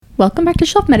Welcome back to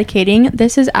Shelf Medicating.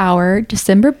 This is our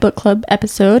December book club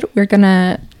episode. We're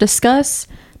gonna discuss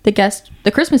the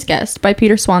Christmas Guest by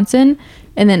Peter Swanson,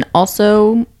 and then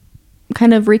also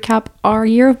kind of recap our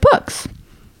year of books.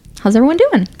 How's everyone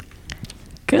doing?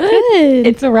 Good.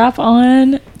 It's a wrap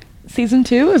on season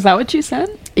 2. Is that what you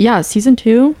said? Yeah, season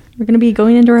 2. We're gonna be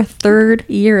going into our 3rd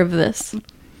year of this.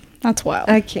 That's wild.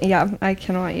 I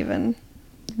cannot even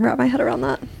wrap my head around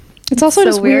that. It's also so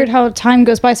just weird how time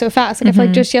goes by so fast. Like I feel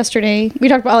like just yesterday we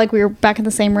talked about like we were back in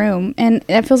the same room, and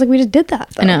it feels like we just did that.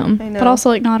 Though. I know, but also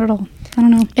like not at all. I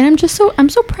don't know. And I'm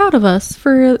so proud of us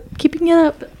for keeping it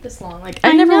up this long. Like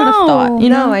I never would have thought. You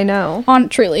know, I know.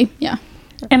 Truly, yeah.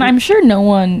 And I'm sure no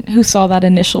one who saw that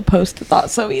initial post thought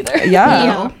so either.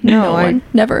 Yeah. No one.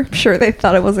 Never. I'm sure they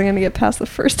thought it wasn't going to get past the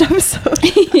first episode.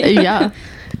 Yeah.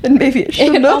 And maybe it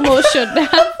shouldn't It have. almost should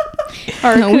have.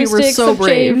 Our No, we were so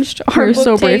brave. Changed. We were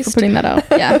so brave for putting that out.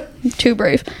 Yeah, too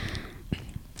brave.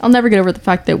 I'll never get over the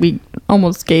fact that we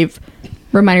almost gave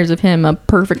Reminders of Him a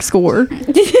perfect score.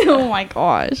 Oh my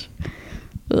gosh.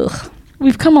 Ugh.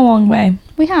 We've come a long way.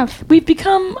 We have. We've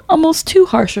become almost too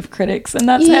harsh of critics, and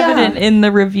that's evident in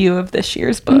the review of this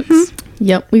year's books.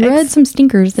 Yep, we read some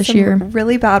stinkers this Some year.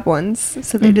 really bad ones,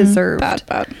 so they deserved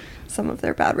Bad. some of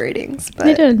their bad ratings. But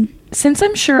They did. Since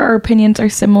I'm sure our opinions are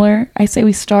similar, I say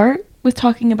we start with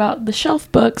talking about the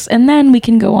shelf books, and then we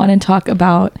can go on and talk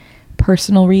about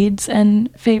personal reads and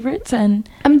favorites. And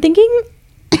I'm thinking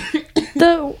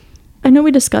I know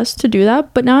we discussed to do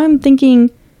that, but now I'm thinking,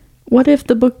 what if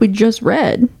the book we just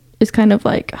read is kind of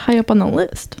like high up on the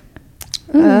list?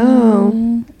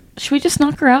 Oh. should we just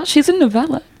knock her out? She's a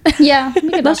novella. Yeah. We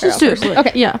could Let's knock her just out do first. it.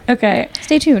 Okay. Yeah. Okay.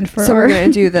 Stay tuned for So our we're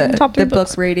going to do the, top the 3 book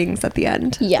books. ratings at the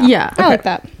end. Yeah. Yeah. I like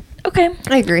that. Okay.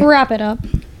 I agree. Wrap it up.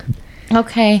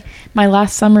 Okay. My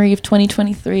last summary of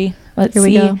 2023. Let's Here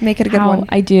we see go. Make it a good how one.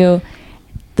 I do.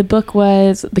 The book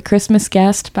was The Christmas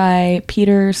Guest by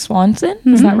Peter Swanson.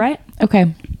 Is that right?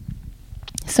 Okay.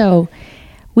 So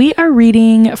we are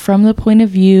reading from the point of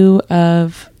view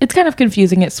of, it's kind of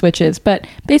confusing, it switches, but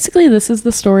basically this is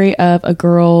the story of a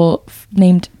girl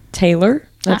named Taylor.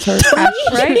 That's her.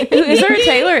 Right? Is there a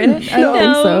Taylor in it? I don't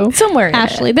think so. Somewhere in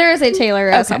Ashley. it. There is a Taylor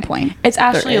at Okay. some point. It's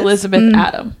Ashley is. Elizabeth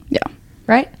Adam. Yeah.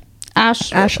 Right?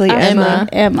 Ashley, Emma.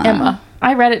 Emma.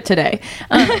 I read it today.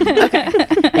 Okay.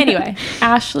 Anyway,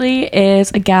 Ashley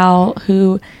is a gal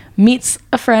who meets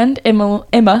a friend,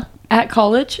 Emma, at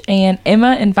college, and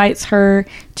Emma invites her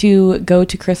to go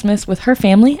to Christmas with her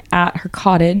family at her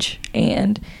cottage,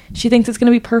 and she thinks it's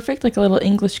going to be perfect, like a little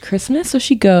English Christmas, so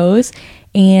she goes,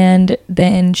 and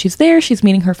then she's there, she's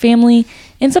meeting her family,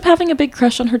 ends up having a big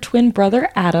crush on her twin brother,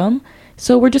 Adam.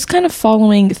 So we're just kind of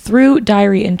following through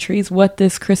diary entries what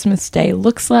this Christmas day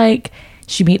looks like.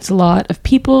 She meets a lot of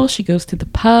people. She goes to the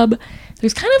pub.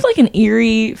 There's kind of like an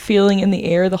eerie feeling in the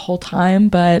air the whole time,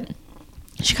 but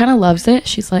she kind of loves it.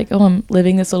 She's like, oh, I'm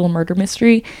living this little murder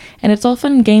mystery. And it's all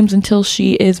fun and games until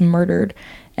she is murdered.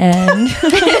 And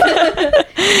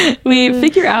we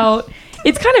figure out,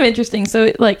 it's kind of interesting. So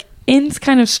it like ends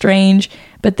kind of strange,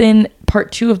 but then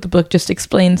part 2 of the book just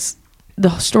explains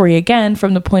the story again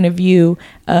from the point of view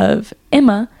of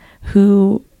Emma,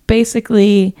 who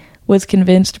basically was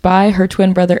convinced by her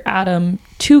twin brother Adam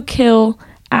to kill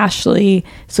Ashley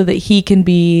so that he can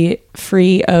be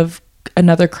free of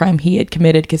another crime he had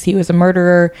committed because he was a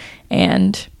murderer.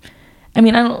 And I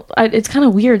mean, it's kind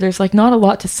of weird. There's like not a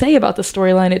lot to say about the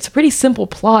storyline. It's a pretty simple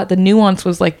plot. The nuance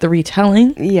was like the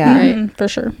retelling. Yeah. Right. For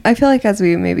sure. I feel like as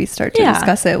we maybe start to Yeah.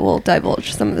 discuss it, we'll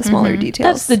divulge some of the smaller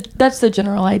details. That's the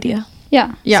general idea.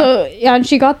 Yeah. Yeah. So, yeah, and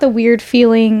she got the weird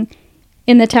feeling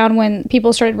in the town when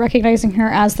people started recognizing her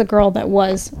as the girl that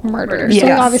was murdered. So Yes,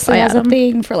 it obviously has a Adam.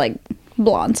 thing for like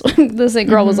blondes. This like,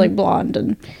 girl was like blonde,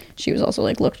 and she was also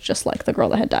like looked just like the girl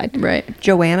that had died. Right.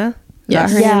 Joanna? Is Yes.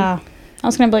 that her name? Yeah. I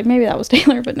was gonna be like, maybe that was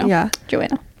Taylor, but no. Yeah.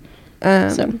 Joanna.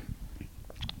 So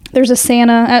There's a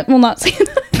Santa well, not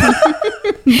Santa.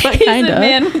 But He's kind a of.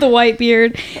 man with a white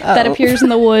beard that Oh. appears in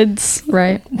the woods.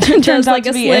 Right. Turns out like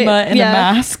to a be slit- Emma in yeah.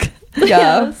 a mask.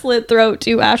 yeah. Slit throat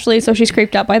to Ashley, so she's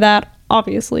creeped out by that,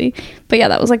 obviously. But yeah,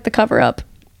 that was like the cover up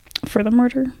for the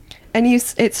murder. And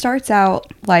it starts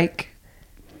out like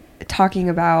talking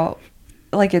about,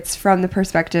 like, it's from the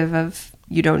perspective of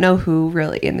you don't know who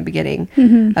really in the beginning,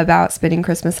 about spending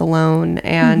Christmas alone,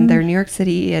 and they're in New York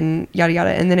City and yada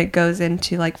yada, and then it goes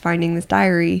into like finding this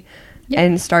diary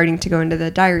and starting to go into the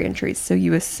diary entries. So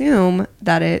you assume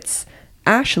that it's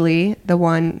Ashley, the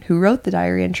one who wrote the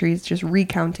diary entries, just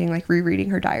recounting, like rereading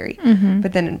her diary.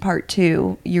 But then in part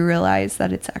 2, you realize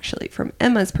that it's actually from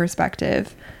Emma's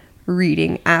perspective,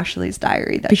 reading Ashley's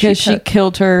diary that Because she took.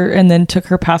 killed her and then took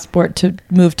her passport to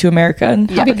move to America and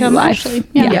have a new Become life. Ashley.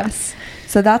 Yeah. Yes.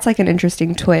 So that's like an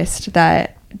interesting twist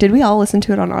that, did we all listen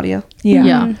to it on audio? Yeah.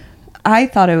 Yeah. I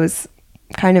thought it was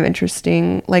kind of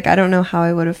interesting. Like, I don't know how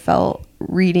I would have felt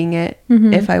reading it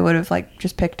if I would have like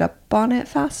just picked up on it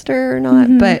faster or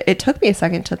not. But it took me a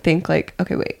second to think like,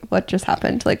 okay, wait, what just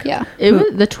happened? Like, Yeah. It was,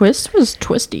 the twist was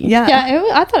twisty. yeah.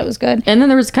 I thought it was good. And then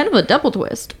there was kind of a double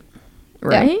twist,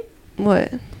 right?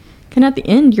 What? And at the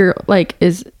end, you're like,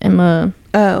 is Emma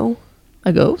Oh.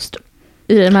 a ghost?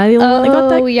 Am I the only one that got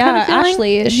that Oh, yeah. kind of feeling?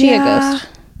 Ashley, is she a ghost?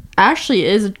 Ashley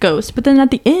is a ghost, but then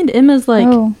at the end, Emma's like,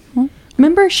 Oh.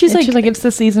 remember, she's She's like, like, it's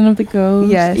the season of the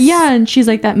ghost. Yes. yeah, and she's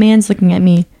like, that man's looking at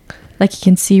me, like he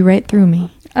can see right through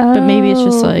me. But maybe it's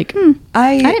just Oh. like,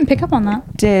 I I didn't pick up on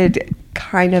that. did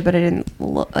kind of, but I didn't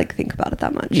like think about it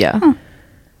that much. yeah. Huh.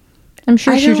 I'm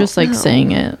sure I she was don't just like know.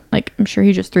 saying it. Like, I'm sure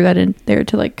he just threw that in there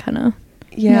to like kind of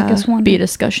Yeah. Make us wonder. be a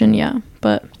discussion. Yeah,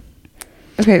 but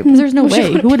Okay. 'cause there's no Wish I way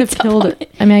would've who would have picked up killed on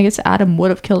it. I mean, I guess Adam would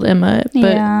have killed Emma, but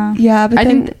Yeah. Yeah, but I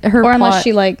then, think her Or unless plot-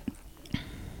 she like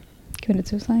committed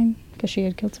suicide because she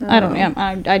had killed someone. I don't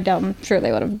know. I doubt. I'm sure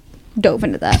they would have dove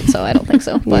into that, so I don't think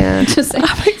so. But Yeah. just saying.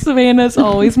 Like Savannah's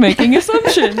always making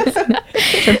assumptions.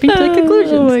 jumping to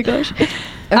conclusions. Oh my gosh.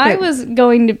 I was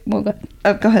going to. Well, go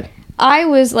ahead. Go ahead. I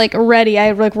was like ready.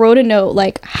 I like wrote a note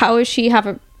like, how does she have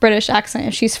a British accent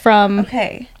if she's from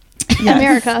Okay.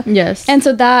 America? Yes. And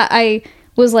so that I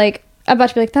was like about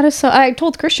to be like, that is so. I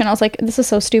told Christian, I was like, this is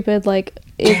so stupid. Like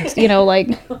it's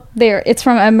like it's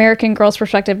from an American girl's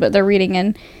perspective, but they're reading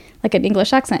in like an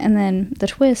English accent, and then the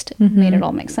twist made it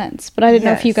all make sense. But I didn't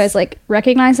know if you Yes. guys like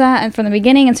recognized that and from the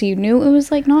beginning, and so you knew it was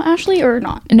like not Ashley or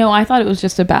not. No, I thought it was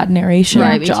just a bad narration.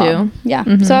 Right, me job. too.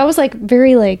 Yeah. So I was like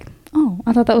very like, oh,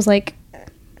 I thought that was like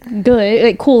good,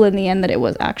 like cool in the end that it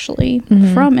was actually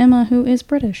from Emma, who is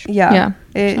British. Yeah. Yeah.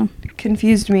 It So.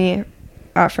 confused me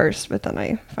at first, but then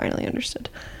I finally understood.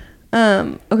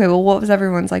 Okay, well, what was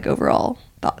everyone's like overall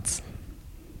thoughts?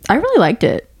 I really liked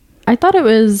it. I thought it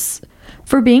was,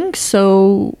 for being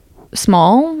so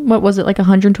small, what was it, like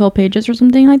 112 pages or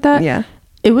something like that? Yeah.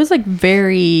 It was like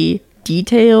very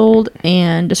detailed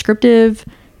and descriptive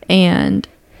and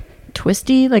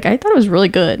twisty. Like, I thought it was really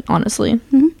good, honestly.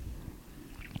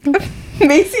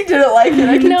 Macy didn't like it,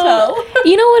 I can No,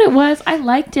 you know what it was? I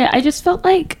liked it. I just felt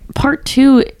like part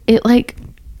 2, it like,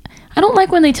 I don't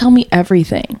like when they tell me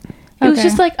everything. It was Okay.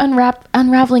 just like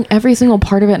unraveling every single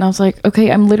part of it. And I was like,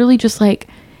 okay, I'm literally just like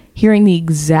hearing the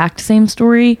exact same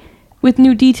story with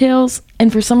new details.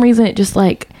 And for some reason, it just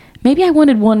like, maybe I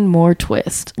wanted one more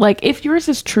twist. Like, if yours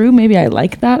is true, maybe I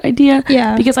like that idea.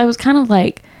 Yeah. Because I was kind of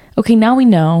like, okay, now we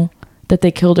know that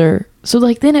they killed her. So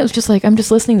like, then it was just like, I'm just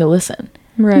listening to listen.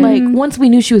 Right. Like, once we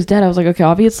knew she was dead, I was like, okay,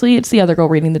 obviously it's the other girl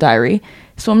reading the diary.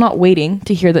 So I'm not waiting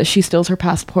to hear that she steals her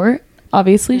passport.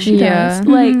 Obviously she Yeah. does.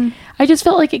 Like, I just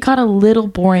felt like it got a little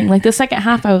boring. Like, the second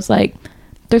half, I was like,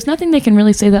 there's nothing they can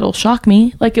really say that'll shock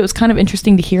me. Like, it was kind of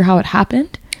interesting to hear how it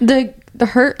happened. The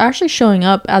her actually showing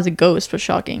up as a ghost was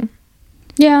shocking.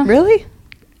 Yeah. Really?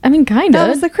 I mean, kind That of.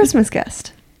 was the Christmas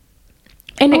guest.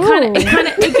 And it kind of,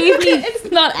 it gave me,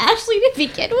 It's not Ashley to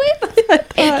begin with.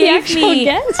 it gave me,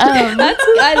 That's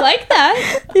I like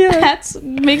that. Yeah. That's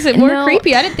makes it more No.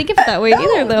 creepy. I didn't think of it that way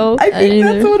either, though. I think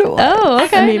either. that's what it was. Oh,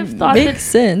 okay. I mean, thought makes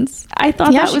sense. I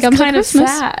thought Yeah, that she was comes at kind of Christmas.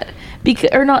 sad.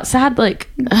 Or not sad, like,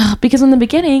 because in the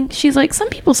beginning, she's like, some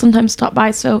people sometimes stop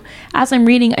by. So as I'm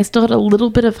reading, I still had a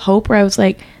little bit of hope where I was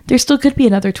like, there still could be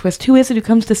another twist. Who is it who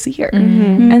comes to see her?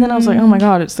 And then I was like, oh my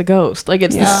God, it's the ghost. Like,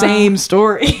 it's the same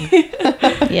story.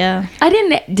 Yeah. I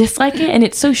didn't dislike it, and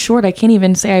it's so short, I can't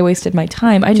even say I wasted my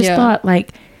time. I just Yeah. thought,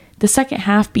 like, the second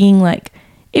half being like,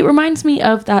 it reminds me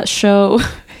of that show,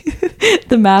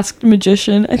 The Masked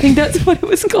Magician. I think that's what it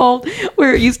was called,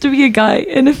 where it used to be a guy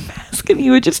in a mask, and he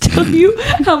would just tell you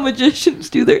how magicians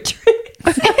do their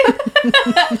tricks.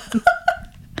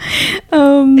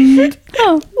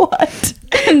 Oh, What?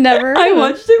 never. I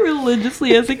watched it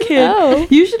religiously as a kid. Oh.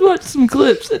 You should watch some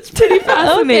clips. It's pretty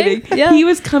fascinating. yeah. He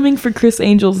was coming for Chris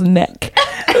Angel's neck.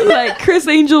 Like, Chris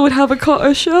Angel would have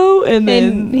a show, and then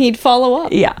And he'd follow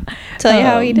up. yeah, Tell you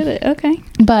how he did it. Okay.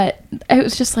 But it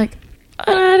was just like,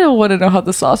 I don't want to know how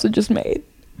the sausage is made.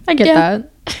 I get Yeah.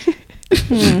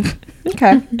 that.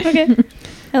 Okay. Okay.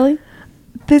 Ellie?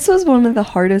 This was one of the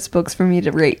hardest books for me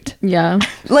to rate. Yeah.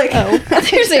 Like, Oh.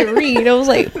 There's a read. I was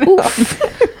like, oof.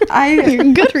 I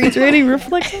Goodreads rating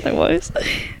reflects otherwise.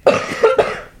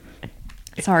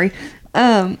 sorry.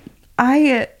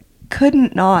 I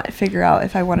couldn't not figure out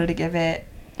if I wanted to give it.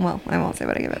 Well, I won't say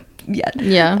what I give it yet.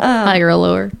 Yeah. Higher or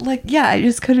lower. Like, yeah, I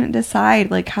just couldn't decide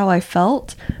like how I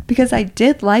felt because I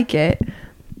did like it,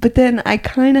 but then I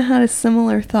kind of had a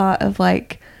similar thought of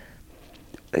like,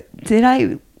 did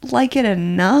I like it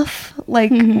enough?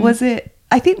 Like, was it,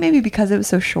 I think maybe because it was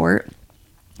so short,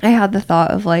 I had the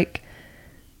thought of like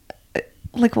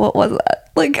what was that?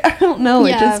 Like, I don't know.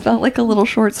 It just felt like a little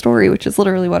short story, which is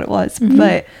literally what it was.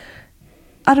 But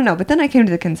I don't know. But then I came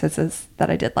to the consensus that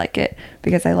I did like it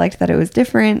because I liked that it was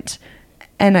different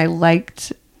and I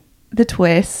liked the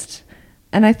twist.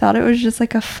 And I thought it was just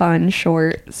like a fun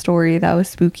short story that was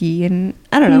spooky. And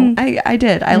I don't know. I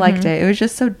did. I liked it. It was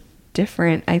just so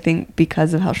different, I think,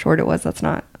 because of how short it was.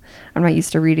 I'm not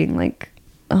used to reading like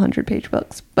 100-page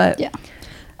books. But Yeah.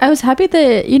 I was happy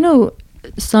that, you know,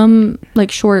 some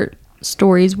like short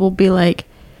stories will be like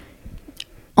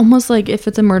almost like if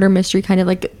it's a murder mystery kind of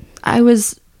like, I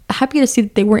was happy to see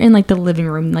that they were in like the living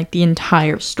room like the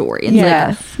entire story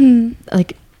and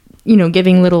like you know,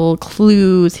 giving little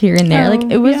clues here and there. Like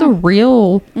it was a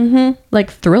real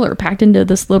like thriller packed into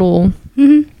this little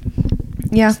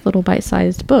this little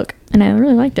bite-sized book, and I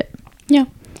really liked it. Yeah.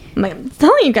 I'm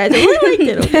telling you guys, I really liked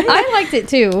it. Okay? I liked it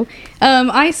too.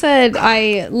 I said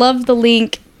I love the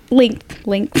length.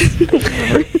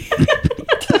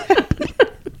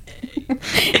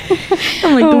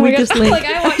 I'm like the weakest link. Like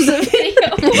I watched the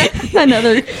video.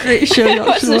 Another great show. I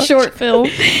watched the short film.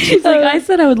 She's like, I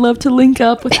said I would love to link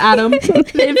up with Adam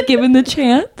if given the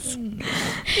chance.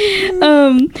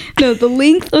 No, the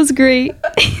length was great.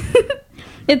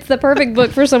 It's the perfect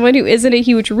book for someone who isn't a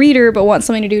huge reader but wants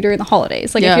something to do during the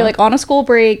holidays. Like if you're like on a school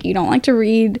break, you don't like to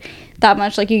read that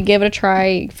much, like you give it a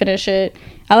try, finish it.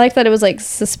 I like that it was like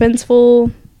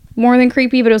suspenseful more than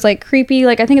creepy, but it was like creepy.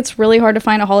 Like I think it's really hard to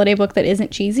find a holiday book that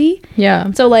isn't cheesy.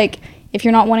 Yeah. So like if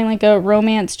you're not wanting like a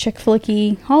romance chick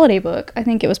flicky holiday book, I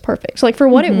think it was perfect. So like for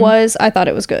what it was, I thought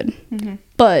it was good.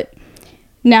 But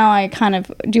now I kind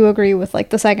of do agree with like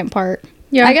the second part.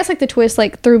 Yeah. I guess like the twist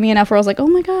like threw me enough where I was like, oh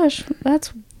my gosh,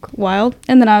 that's wild.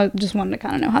 And then I just wanted to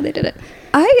kind of know how they did it.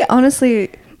 I honestly,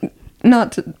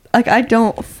 I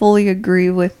don't fully agree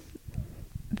with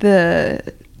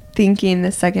the thinking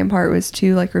the second part was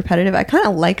too like repetitive. I kind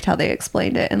of liked how they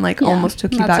explained it and like almost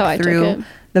took you back through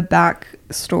the back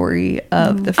story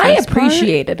of the first I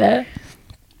appreciated it.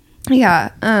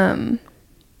 Yeah. I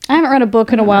haven't read a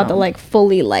book in a while that like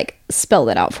fully like spelled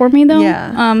it out for me though.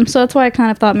 Yeah. So that's why I kind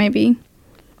of thought maybe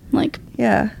like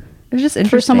yeah, it was just interesting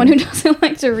for someone who doesn't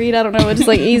like to read. I don't know, it's just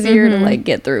like easier to like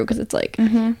get through because it's like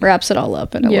wraps it all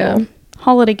up in a little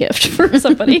holiday gift for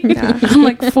somebody. I'm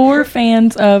like, for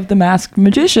fans of The Masked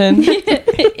Magician,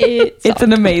 it's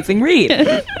an amazing read.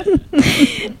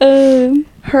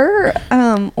 Her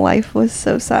life was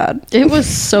so sad. It was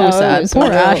so sad. It was Poor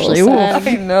real Ashley. sad.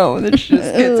 I know that she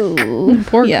just gets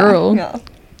Poor girl. Yeah.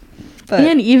 But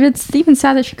And it's even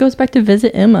sad that she goes back to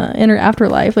visit Emma in her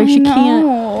afterlife. Like she can't.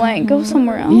 like go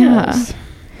somewhere else. Yeah.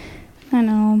 I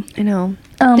know. I know.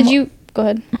 Did you go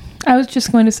ahead? I was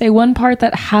just going to say one part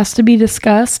that has to be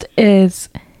discussed is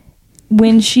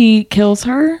when she kills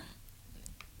her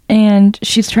and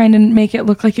she's trying to make it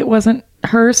look like it wasn't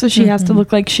her, so she has to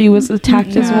look like she was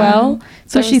attacked as well.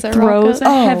 So she throws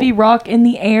a heavy rock in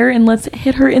the air and lets it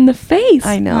hit her in the face.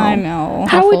 I know.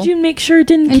 How would you make sure it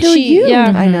didn't kill you?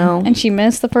 Yeah, I know. And she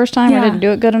missed the first time or didn't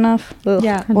do it good enough. Ugh.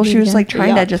 Yeah. Well, she was like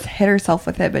trying to just hit herself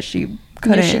with it, but she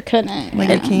couldn't. No, she couldn't.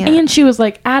 Like, I can't. And she was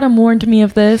like, Adam warned me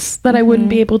of this, that I wouldn't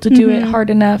be able to do it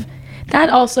hard enough. That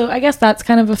also, I guess that's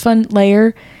kind of a fun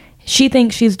layer. She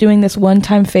thinks she's doing this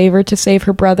one-time favor to save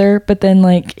her brother, but then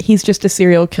like he's just a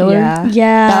serial killer. Yeah.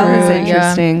 That was True,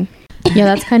 interesting. Yeah,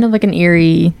 that's kind of like an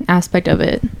eerie aspect of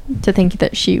it, to think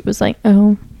that she was like,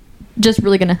 oh, just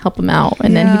really gonna help him out,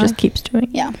 and then he just keeps doing it.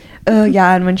 Yeah. Oh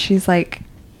yeah, and when she's like,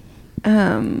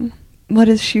 what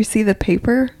does she see the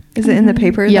paper? Is it in the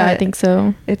paper? Yeah, that I think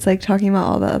so. it's like talking about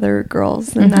all the other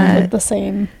girls and that, The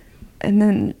same. and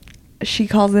then she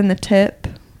calls in the tip,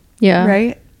 Yeah.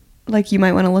 right? Like you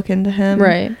might want to look into him,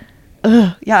 Right.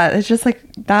 Ugh, yeah, it's just like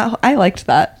that. I liked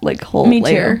that like whole Me too.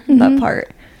 layer, that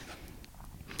part.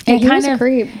 Yeah, It he kind was a of-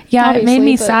 creep. Yeah, it made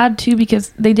me obviously, but- sad too because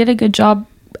they did a good job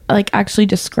like actually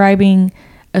describing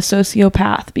a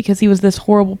sociopath, because he was this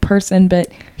horrible person,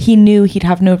 but he knew he'd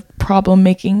have no problem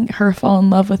making her fall in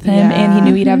love with him, and he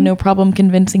knew he'd have no problem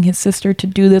convincing his sister to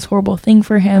do this horrible thing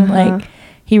for him. Like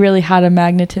he really had a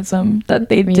magnetism that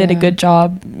they did a good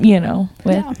job, you know,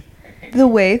 with. Yeah. The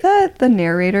way that the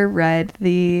narrator read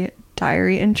the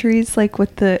diary entries, like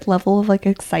with the level of like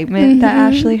excitement that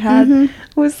Ashley had,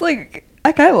 was like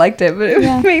I kind of liked it, but it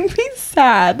made me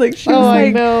sad. Like she was I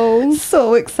like know.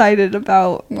 so excited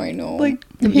about I know. like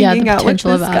Yeah, the hanging out with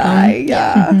potential this of guy.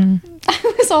 Adam. Yeah.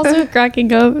 I was also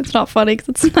cracking up. It's not funny because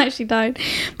it's the night she died.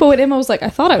 But when Emma was like, I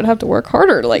thought I would have to work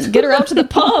harder to like get her out to the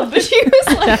pub, but she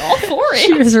was like all for it.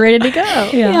 She was ready to go.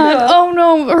 Yeah. Oh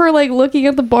no, her like looking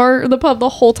at the pub the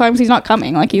whole time 'cause he's not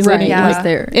coming. Like he's Right. in, Yeah. like,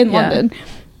 there. in Yeah. London.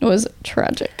 It was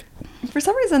tragic. For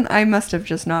some reason, I must have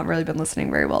just not really been listening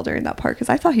very well during that part because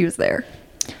I thought he was there.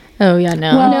 Oh yeah,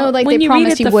 no. Well, no, like, when they you read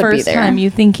promised it he the would be first there. time, you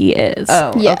think he is.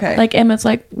 Oh, Yeah. okay. Like Emma's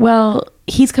like, well,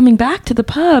 he's coming back to the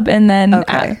pub, and then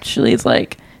Okay. Ashley's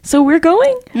like, so we're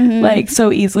going? Mm-hmm. Like,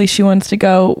 so easily she wants to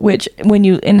go, which when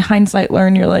you, in hindsight,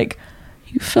 learn, you're like,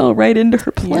 you fell right into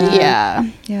her plan. Yeah.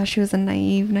 Yeah, she was a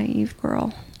naive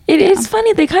girl. It is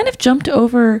funny. They kind of jumped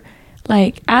over,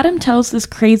 like, Adam tells this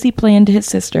crazy plan to his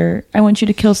sister. I want you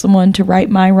to kill someone to right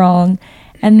my wrong.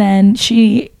 And then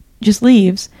she just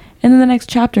leaves. And then the next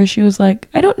chapter, she was like,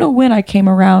 I don't know when I came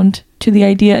around to the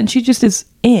idea. And she just is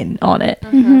in on it.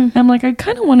 And I'm like, I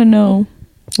kind of want to know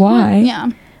why. Yeah.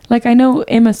 Like, I know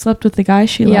Emma slept with the guy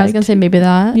she yeah, I was liked. gonna say maybe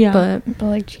that. Yeah. But But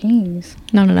like, jeez.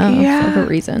 no, Yeah. for a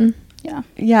reason. Yeah.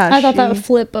 Yeah, I thought that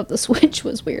flip of the switch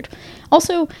was weird.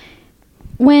 Also,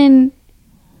 when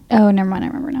never mind, I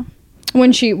remember now.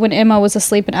 When Emma was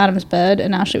asleep in Adam's bed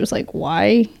and Ashley was like,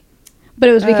 why? But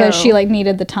it was because she Oh. like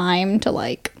needed the time to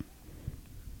like,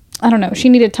 I don't know. She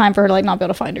needed time for her to like not be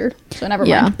able to find her. So never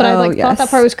Yeah. mind. But I Oh, like thought that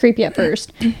yes. part was creepy at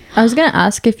first. I was gonna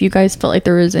ask if you guys felt like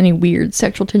there was any weird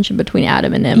sexual tension between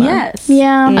Adam and Emma. Yes.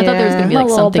 Yeah. I thought there was gonna be A like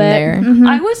little something bit. there. Mhm.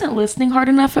 I wasn't listening hard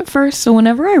enough at first. So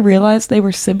whenever I realized they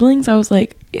were siblings, I was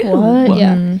like, ew. What?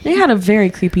 Yeah. They had a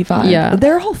very creepy vibe. Yeah.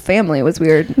 Their whole family was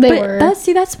weird. They But were.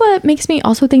 that's what makes me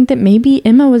also think that maybe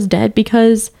Emma was dead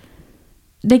because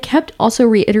they kept also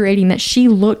reiterating that she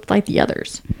looked like the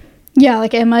others. Yeah,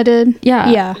 like Emma did. Yeah.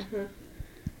 Yeah.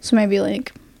 So maybe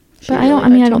like. But I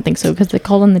don't think so because they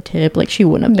called on the tip like she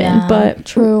wouldn't have been. But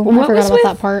true. I What forgot was about with-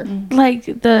 that part. Like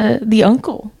the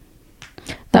uncle.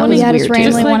 that When was he had weird. us too.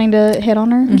 randomly Just, like- wanting to hit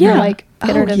on her. Yeah. Like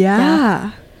get her to.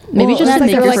 Maybe Well, just That's to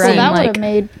make like, her like, well, seem that would like have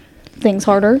made things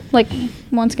harder. Like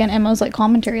once again, Emma's like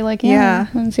commentary, like Yeah.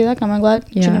 I didn't see that coming. I'm glad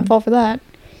she Yeah. didn't fall for that.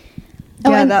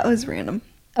 Oh, Yeah, and- that was random.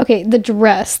 Okay, the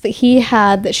dress that he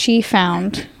had that she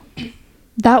found,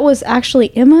 that was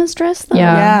actually Emma's dress though.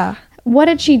 Yeah. Yeah. What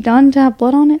had she done to have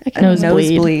blood on it? I can't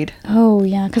Nosebleed. Nosebleed. Oh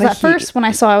yeah, because Like at first when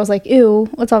I saw, it, I was like, "Ew!"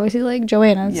 It's obviously like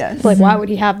Joanna's. Yes. Like, why would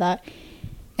he have that?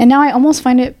 And now I almost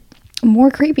find it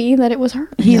more creepy that it was her.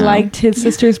 He No. liked his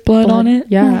sister's blood on it.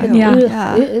 Yeah. Ew. Yeah. Ugh.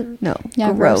 Yeah. Ugh. No.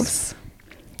 Yeah, gross.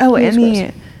 Oh, It was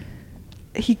and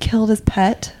he killed his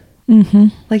pet. Mm-hmm.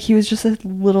 Like he was just a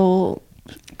little.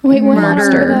 Wait, what Murder.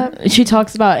 happened to that? She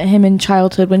talks about him in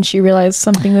childhood when she realized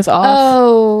something was off.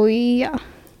 Oh yeah.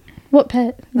 What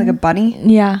pet? Like a bunny.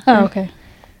 Yeah. Oh okay.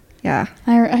 Yeah.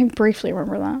 I briefly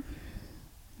remember that.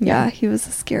 Yeah. He was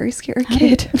a scary How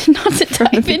kid. did- Not to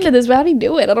dive into this, but how did he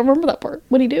do it? I don't remember that part.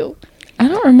 What did he do? I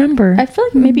don't remember. I feel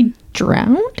like maybe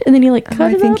drowned and then he like cut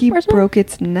I it think up he or something? broke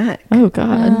its neck. Oh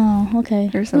god. Oh, okay.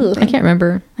 Or something. I can't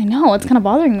remember. I know it's kind of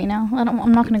bothering me now.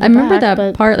 I'm not gonna. Go I remember back, that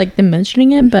but part, like them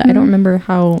mentioning it, but I don't remember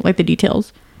how, like the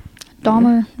details.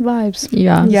 Dahmer vibes.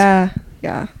 Yeah. Yeah.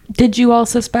 Yeah. Did you all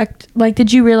suspect, like,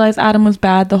 did you realize Adam was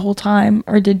bad the whole time,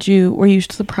 or were you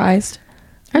surprised?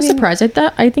 I was surprised.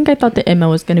 I think I thought that Emma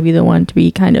was going to be the one to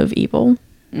be kind of evil.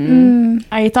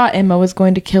 I thought Emma was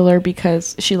going to kill her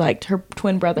because she liked her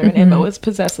twin brother, and Emma was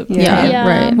possessive. of Yeah. him, Yeah,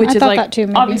 right. Which I is thought like that too,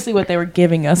 maybe. obviously what they were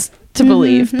giving us to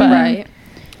believe, but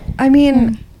I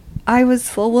mean, I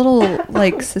was a little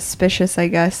like suspicious, I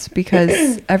guess,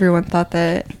 because everyone thought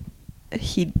that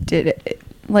he did it.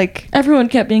 Like, everyone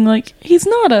kept being like, he's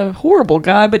not a horrible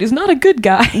guy, but he's not a good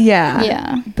guy. yeah.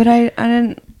 Yeah. But I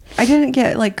didn't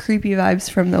get like creepy vibes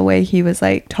from the way he was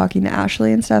like talking to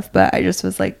Ashley and stuff, but I just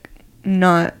was like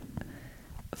not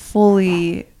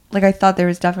fully like I thought there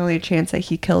was definitely a chance that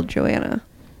he killed Joanna.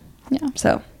 Yeah.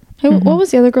 So, What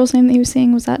was the other girl's name that he was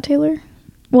seeing? Was that Taylor?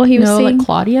 Well, he was No, seeing. like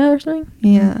Claudia or something.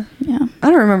 yeah. Yeah. I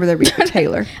don't remember there being a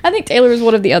Taylor. I think Taylor was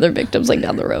one of the other victims, like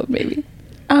down the road, maybe.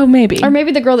 Oh, maybe. Or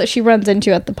maybe the girl that she runs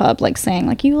into at the pub, like saying,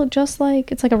 like, you look just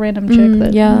like. It's like a random chick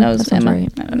that yeah, knows that sounds Emma. right.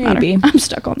 It doesn't matter. Maybe. I'm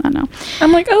stuck on that now.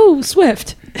 I'm like, oh,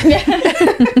 Swift.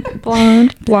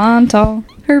 Blonde, tall.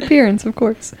 Her appearance, of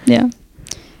course. Yeah.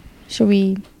 Should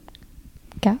we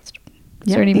cast?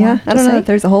 Is there any more? Yeah, I don't to know say? if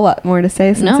there's a whole lot more to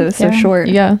say since No, it was so yeah. short.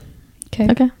 Yeah.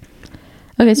 Okay.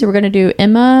 Okay, so we're going to do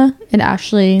Emma and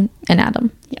Ashley and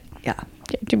Adam. Yeah.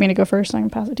 Okay, do you mean to go first? I can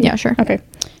pass it to you. Yeah, sure. Okay.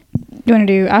 Do you want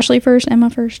to do Ashley first, Emma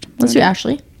first? Let's do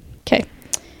Ashley. Okay.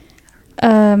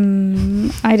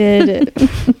 I did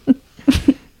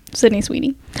Sydney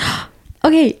Sweeney.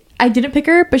 Okay, I didn't pick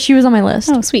her, but she was on my list.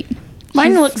 Oh, sweet.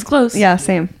 Mine looks close. Yeah,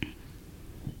 same.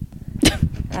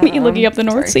 Me looking up the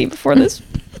North sorry. Sea before this.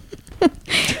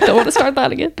 Don't want to start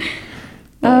that again.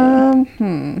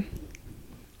 I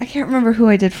can't remember who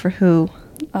I did for who.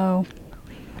 Oh,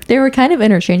 They were kind of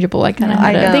interchangeable. I kind of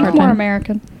I had know. a I think hard more time.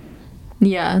 American.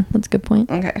 Yeah, that's a good point.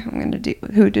 Okay, I'm gonna do.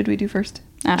 Who did we do first?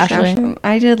 Ashley.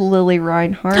 I did Lily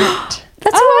Reinhart.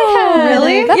 That's what I had.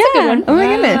 Really? That's a good one. Oh my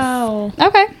goodness. Wow.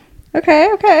 Okay.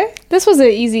 Okay. This was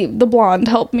easy. The blonde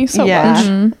helped me so Yeah. much.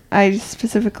 Mhm. I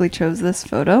specifically chose this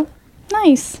photo.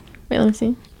 Nice. Wait, let me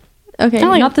see. Okay, I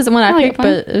like- not this one I I like picked, it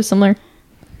fine. but it was similar.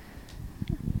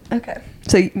 Okay.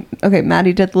 So,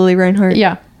 Maddie did Lily Reinhart.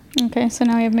 Yeah. Okay, so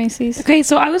now we have Macy's. Okay,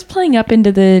 so I was playing up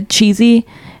into the chintzy,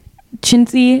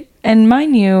 and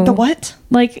mind you, The what?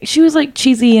 like she was like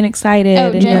cheesy and excited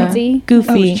Oh, and Gen Yeah. Z.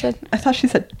 goofy. Oh, shit. I thought she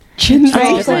said Chin.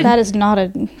 Oh, was like- that is not a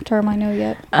term I know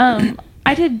yet.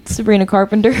 I did Sabrina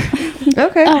Carpenter,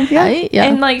 Okay. Oh. yeah. Yeah.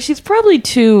 and like she's probably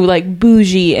too like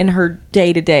bougie in her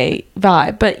day to day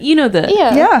vibe, but you know the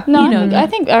Yeah. Yeah. No, You know I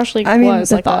think Ashley I mean, was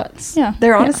the like thoughts. that. Yeah.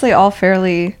 They're honestly all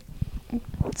fairly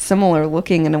similar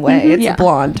looking in a way. It's Yeah.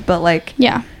 blonde, but like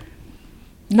Yeah.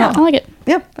 no. I like it.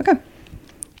 Yeah. Okay.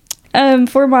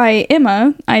 For my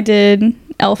Emma, I did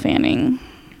Elle Fanning.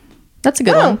 That's a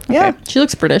good Oh, one. yeah. She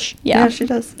looks British. Yeah. she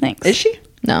does. Thanks. Is she?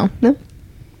 No. No.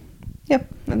 Yep.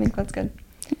 I think that's good.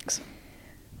 Thanks.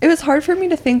 It was hard for me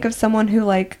to think of someone who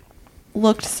like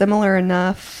looked similar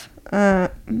enough,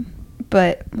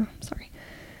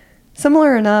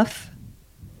 similar enough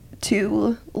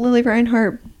to Lily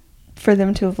Reinhart for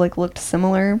them to have like looked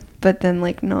similar, but then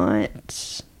like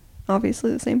not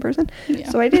obviously the same person. Yeah.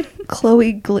 So I did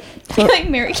Chloe. like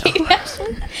Mary Kate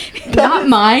Ashley. Not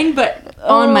mine, but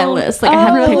on my list. Like I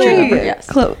have a picture of her. Yes.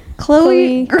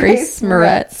 Chloe Grace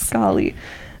Moretz. Scully.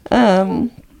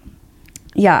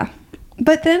 Yeah.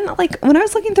 But then, like, when I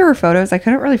was looking through her photos, I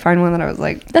couldn't really find one that I was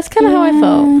like, That's kind of how I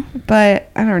felt.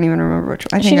 but I don't even remember which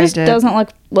one. I She think just I did doesn't look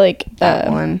like that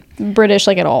one. British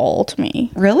like at all to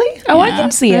me. Really? Oh, I Yeah.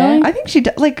 can see Really? it. I think she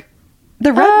does. Like,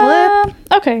 the red lip.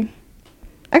 Okay.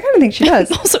 I kind of think she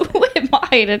does. Also, who am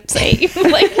I to say?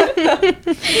 Like,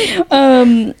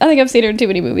 I think I've seen her in too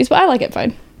many movies, but I like it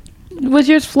fine. Was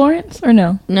yours Florence or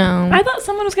no? No. I thought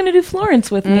someone was gonna do Florence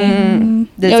with me. Is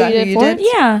Oh, that you who did you Florence? did?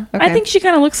 Yeah, I Okay. think she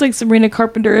kind of looks like Sabrina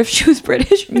Carpenter if she was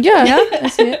British. yeah. Yeah. I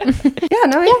see it. Yeah,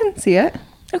 no, I can see it.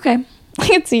 Okay, I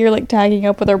can see her like tagging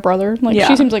up with her brother. Like Yeah.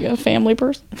 she seems like a family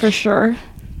person. for sure.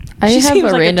 I She have seems a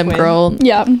like a random twin. girl.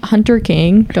 Yeah. Hunter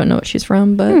King. Don't know what she's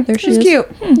from, but there she She's is. cute.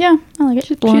 Yeah, I like it.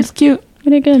 She's blonde. She's cute.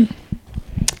 You did good.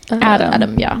 Adam.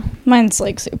 Adam, yeah. Mine's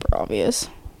like super obvious.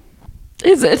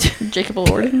 Is it? Jacob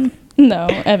Elordi. No,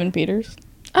 Evan Peters.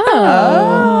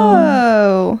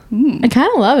 Oh. I kind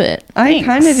of love it. I Thanks.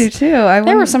 kind of do too.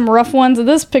 There were some rough ones in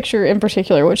this picture in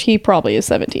particular, which he probably is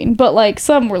 17. But like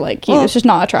some were like cute. Well- It's just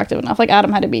not attractive enough. Like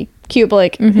Adam had to be cute, but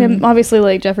like him, obviously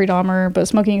like Jeffrey Dahmer, but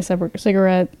smoking a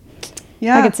cigarette.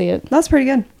 Yeah. I could see it. That's pretty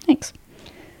good. Thanks.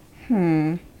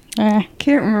 Eh.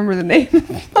 Can't remember the name.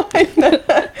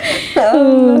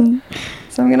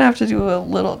 So I'm going to have to do a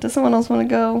little. Does someone else want to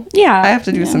go? Yeah, I have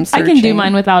to do some I searching. can do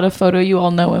mine without a photo. You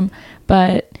all know him,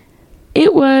 but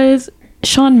it was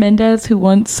Shawn Mendes who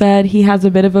once said he has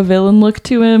a bit of a villain look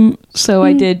to him. So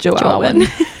I did Joe Alwyn.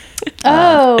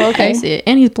 Oh, I okay. see it.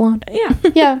 And he's blonde. Yeah,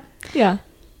 Yeah. yeah,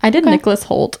 I did Okay. Nicholas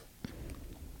Holt.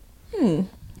 Kind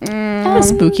of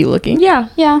spooky looking. yeah.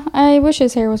 Yeah, I wish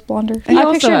his hair was blonder. And he I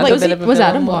also pictured has like a Was, bit he, of a was villain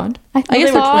Adam look. blonde? I I guess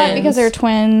they're thought twins. because they're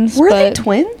twins. Were they but-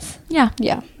 twins? Yeah.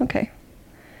 Yeah. Okay.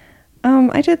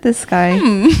 I did this guy.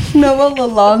 Noah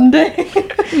Lalonde.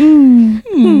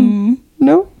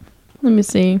 No? Let me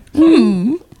see.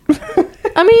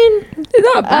 I mean,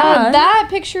 Not bad. That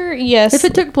picture, yes. if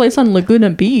it took place on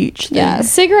Laguna Beach, then yeah,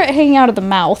 cigarette hanging out of the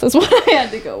mouth is what I had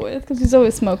to go with because he's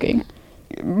always smoking.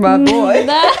 My boy.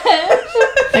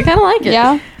 I kind of like it.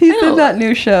 Yeah. He's in that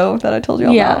new show that I told you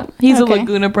all yeah, about. he's Okay. a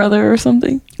Laguna brother or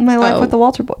something. My Life Oh. with the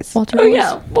Walter Boys. Walter Oh Boyce.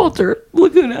 yeah, Walter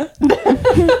Laguna.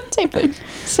 Same thing.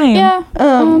 Same. Yeah.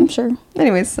 Sure.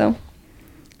 Anyways, so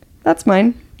that's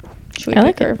mine. Should we I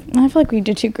like pick her? I feel like we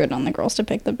did too good on the girls to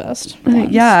pick the best.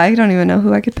 ones. Yeah, I don't even know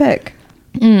who I could pick.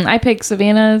 I picked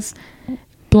Savannah's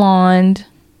blonde,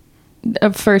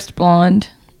 first blonde.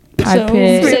 I So,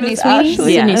 picked, Sydney Sweeney?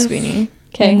 Ashley. Yeah. Sydney Yes. Sweeney.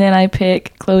 Okay. and then I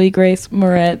pick Chloe Grace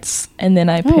Moretz, and then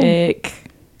I pick.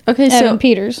 Okay, so Evan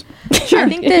Peters.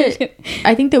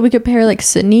 I think that we could pair like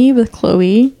Sydney with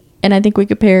Chloe, and I think we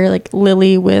could pair like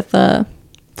Lily with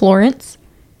Florence.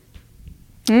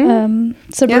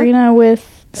 Sabrina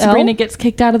with Sabrina gets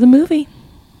kicked out of the movie.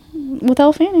 with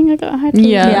Elle Fanning. I had to.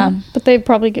 Yeah. But they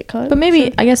probably get cut. But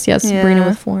maybe I guess yes, Sabrina Yeah.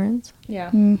 with Florence.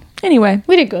 Yeah. Anyway,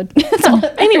 we did good. That's all.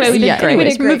 Anyway, we did great. We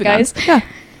did great, Moving on. guys. Yeah.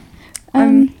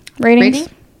 Ratings. Rating?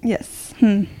 Yes.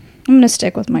 I'm I'm gonna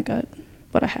stick with my gut.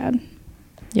 What I had,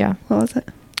 Yeah. What was it?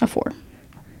 a 4.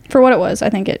 For what it was, I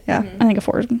think it. Yeah. I think a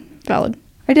 4 is valid.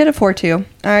 I did a 4 too.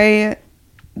 I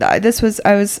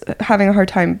was having a hard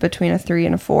time between a 3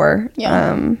 and a 4.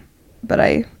 Yeah. But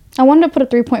I wanted to put a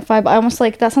 3.5, but I almost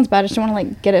like that sounds bad. I just want to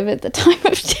like get it at the time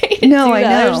of day. To No, do I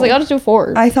that. I was know. just like, I'll just do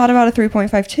 4. I thought about a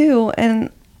 3.5 too, and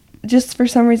just for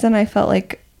some reason I felt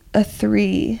like a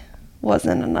 3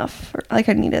 wasn't enough. Like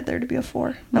I needed there to be a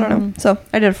 4. I don't know. So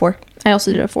I did a 4. I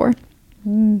also did a 4.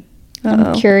 I'm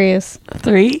Uh-oh. curious.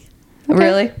 3.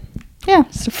 Really? Yeah,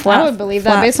 flat- I would believe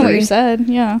that flat based on what you 3. said.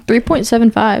 Yeah.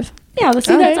 3.75. Yeah, let's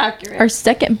see. Okay. That's accurate. Our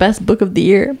second best book of the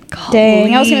year.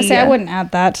 Dang, I was gonna say I Golly. wouldn't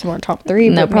add that to our top 3.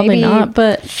 No, but probably maybe not.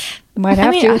 But Might I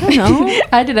have mean, to. I don't know.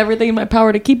 I did everything in my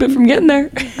power to keep it from getting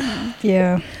there.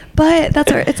 Yeah. But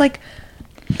it's like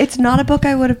it's not a book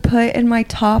I would have put in my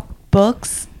top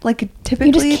books. Like typically,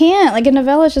 You just can't. Like a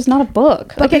novella is just not a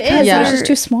book. But Like it because is. Yeah. It's just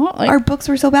too small. Like, our books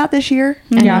were so bad this year.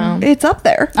 I Yeah. know. It's up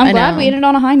there. I'm I glad know. we ended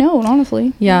on a high note.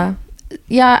 Honestly. Yeah.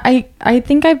 Yeah, I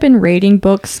think I've been rating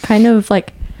books kind of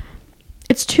like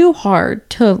it's too hard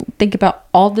to think about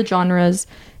all the genres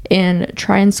and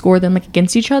try and score them like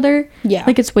against each other. Yeah.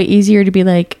 Like it's way easier to be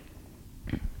like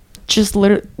just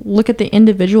look at the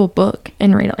individual book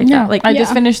and rate it like Yeah, that. Like I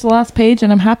just Yeah. finished the last page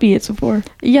and I'm happy it's a 4.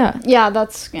 yeah. Yeah,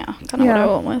 that's kind of what Yeah.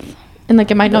 I went with. And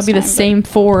like it might not This be the time, but- same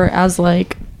 4 as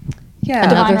like Yeah.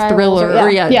 Divine another Rivals thriller or- or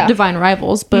yeah. yeah, Yeah. Divine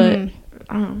Rivals, but Mhm.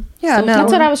 I don't know. Yeah, So no.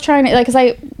 That's what I was trying to like, because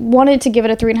I wanted to give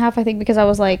it a 3.5. I think because I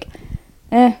was like,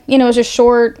 it was just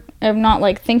short. I'm not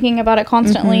like thinking about it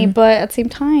constantly, but at the same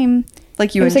time,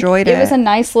 Like you it was enjoyed It it. was a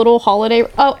nice little holiday.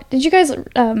 Oh, did you guys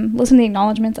listen to the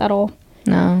acknowledgments at all?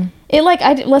 No. It like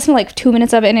I listened to like 2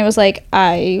 minutes of it, and it was like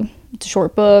it's a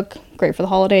short book, great for the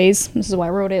holidays. This is why I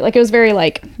wrote it. Like it was very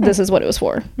like this is what it was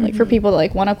for. Like for people that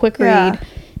like want a quick Yeah. read,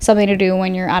 something to do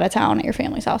when you're out of town at your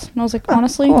family's house. And I was like,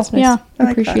 honestly, cool. That's nice. yeah, I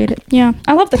like appreciate that. it. yeah.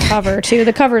 I love the cover too.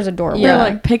 The cover is adorable. Yeah. They're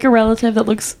like, pick a relative that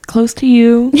looks close to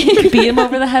you, beat him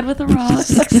over the head with a rock.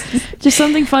 Just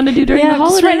something fun to do during the just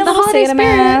holidays. write a little holiday Santa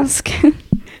spirit. mask.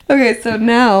 Okay, so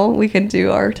now we can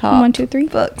do our top 1, 2, 3.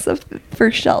 books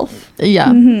for shelf. Yeah.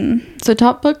 Mm-hmm. So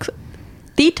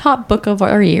the top book of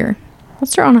our year.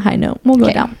 Let's start on a high note. We'll go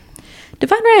Okay. down.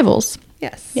 Divine Rivals.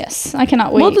 Yes. Yes, I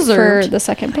cannot wait Well for deserved. the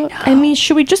second book. I mean,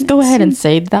 should we just go ahead and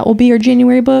say that will be our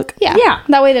January book? Yeah, Yeah.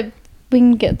 That way that we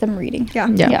can get them reading. Yeah.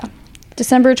 Yeah.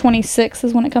 December 26th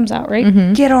is when it comes out, right?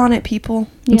 Mhm. Get on it, people.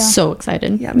 I'm Yeah. so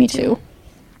excited. Yeah, Me too.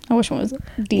 I wish one was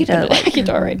deep to, into like, I could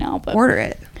do it right now, but Order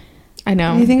it. I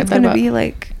know. You think it's I thought gonna about- be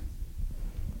like?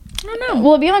 I don't know.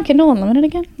 will it be on Kindle Unlimited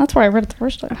again? That's where I read it the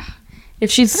first time. If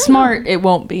she's smart, it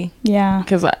won't be. Yeah.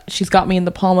 Because she's got me in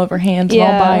the palm of her hands and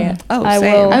I'll buy it. Oh, I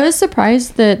same. will. I was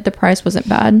surprised that the price wasn't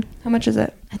bad. How much is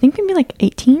it? I think maybe like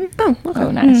 18. Oh, okay.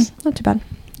 Oh, nice. Not too bad.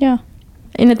 Yeah.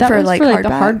 And that For, was like, for like the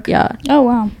hard. hardback? Yeah. Oh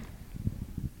wow.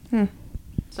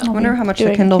 I wonder how much the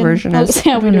Doing a Kindle version I was is.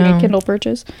 saying I'll be I don't doing a know. Kindle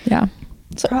purchase. Yeah.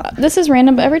 So this is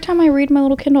random, but every time I read my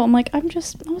little Kindle, I'm like, that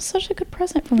was such a good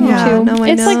present from Yeah, you too. no, I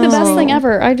It's like the best thing know.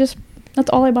 ever. that's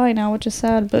all I buy now, which is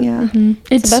sad, but Yeah.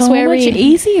 It's the best so way I much read.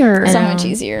 easier. I so know. much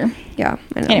easier. Yeah.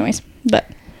 I know. Anyways, but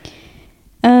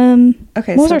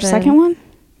Okay. what was so our then second one?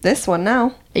 This one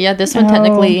now. Yeah, this one Oh.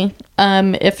 technically.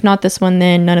 If not this one,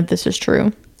 then none of this is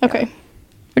true, Okay.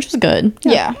 which was good.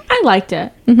 Yeah. I liked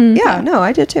it. Mhm. Yeah. No,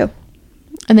 I did too.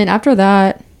 And then after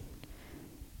that,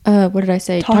 what did I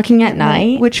say? Talking at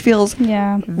night. which feels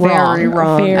Yeah. very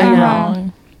wrong. Very I know.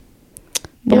 wrong.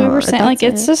 But we Yeah, were saying like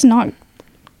that's it's it. just not it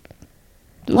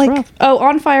was Like- rough. Oh,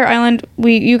 on Fire Island,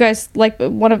 you guys like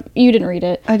you didn't read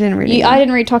it. I didn't read it. I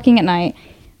didn't read Talking at Night.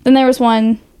 Then there was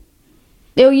one.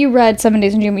 Oh, you read 7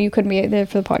 Days in June, but you couldn't be there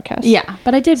for the podcast. Yeah,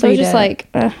 but I did So it read was just it. like,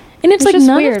 and it's like just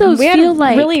none weird. of those we had feel a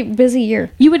like really busy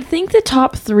year. You would think the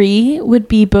top 3 would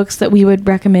be books that we would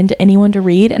recommend to anyone to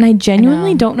read, and I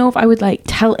genuinely know. don't know if I would like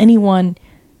tell anyone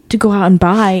to go out and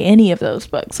buy any of those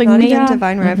books. Like Not maybe even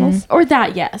Divine Rivals. or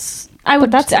that, yes, I would.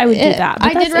 But I would do it. that. But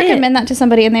I that's did recommend that to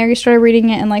somebody, and they started reading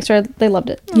it, and like they loved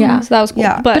it. Yeah. so that was cool.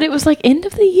 Yeah. But it was like end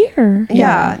of the year.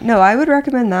 Yeah. No, I would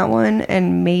recommend that one,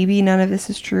 and maybe none of this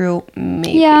is true.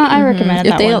 Maybe. yeah, I recommended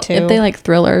if that they one too. if they like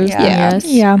thrillers, Yeah. then Yeah. yes.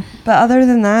 Yeah. But other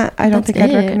than that, I don't That's think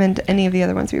I'd it. recommend any of the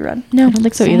other ones we read. No, I don't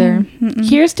think so either.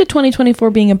 Here's to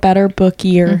 2024 being a better book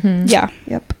year. yeah,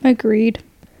 Yep. agreed.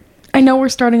 I know we're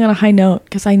starting on a high note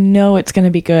because I know it's going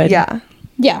to be good. Yeah.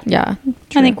 Yeah, Yeah.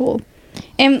 I think cool.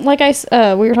 And like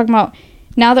we were talking about,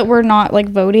 now that we're not like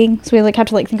voting, so we like have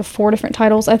to like think of 4 different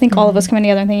titles. I think all of us coming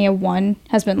together and thinking of one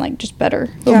has been like just better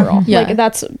overall. Yeah.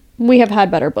 Like we have had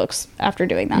better books after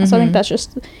doing that. So I think that's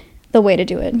just the way to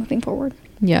do it moving forward.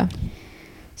 Yeah.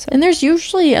 So- And there's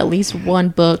usually at least one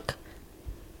book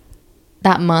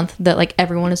that month that like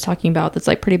everyone is talking about that's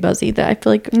like pretty buzzy that I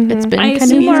feel like it's been I kind of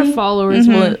assume our easy. followers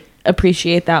will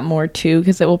appreciate that more too,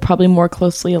 because it will probably more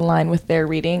closely align with their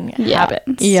reading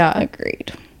habits. Yeah.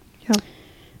 Agreed.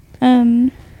 Yeah.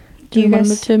 Do you want to guys-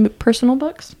 move to personal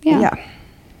books? Yeah.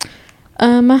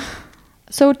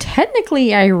 So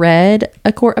technically I read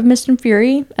A Court of Mist and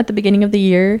Fury at the beginning of the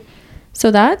year. So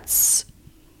that's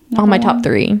on my top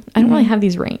 3. I don't really have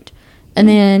these ranked. And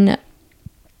then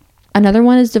another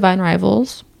one is Divine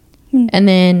Rivals. And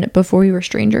then Before We Were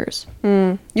Strangers.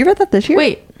 You read that this year?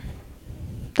 Wait.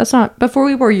 That's not Before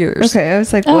We Were Yours. Okay, I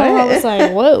was like, Oh, what? I was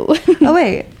like, whoa. Oh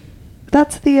wait,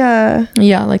 that's the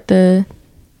Yeah, like the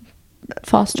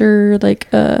Foster, like,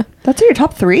 that's in your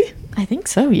top 3. I think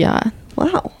so, yeah.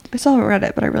 Wow, I still haven't read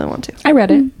it, but I really want to. I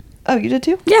read it. Oh, you did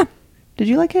too? Yeah. Did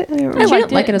you like it? I, don't I remember.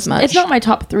 didn't like it as much. It's not my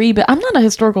top 3, but I'm not a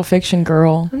historical fiction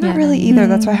girl. I'm not really either.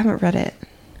 That's why I haven't read it.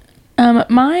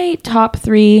 My top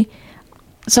 3.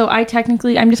 So I'm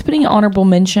just putting an honorable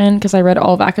mention because I read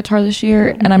all of ACOTAR this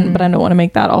year, but I don't want to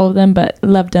make that all of them, but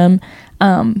loved them.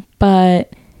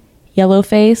 But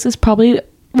Yellowface is probably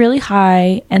really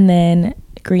high, and then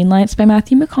Green Lights by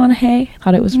Matthew McConaughey. I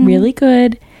thought it was really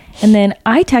good. And then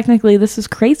this is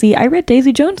crazy, I read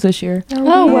Daisy Jones this year.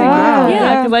 Oh, wow.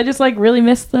 Yeah, because I just like really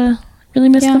missed the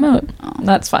moat.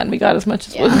 That's fine. We got as much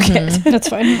as we'll get. That's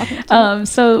fine.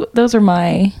 So those are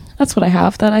that's what I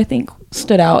have that I think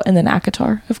stood out, and then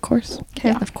ACOTAR, of course.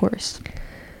 Okay, of course.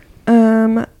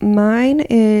 Mine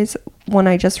is one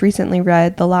I just recently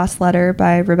read, The Last Letter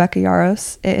by Rebecca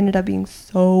Yarros. It ended up being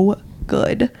so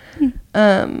good.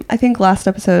 I think last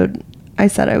episode I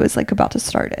said I was like about to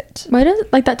start it. Why does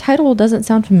like that title doesn't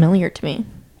sound familiar to me?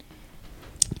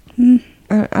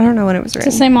 I don't know when it was It's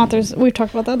written. the same authors. We've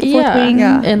talked about that. The Fourth Wing.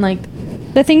 Yeah. And like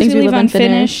The Things We Leave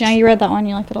Unfinished. Yeah, you read that one.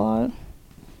 You liked it a lot.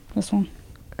 This one.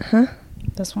 Huh?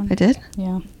 This one. I did?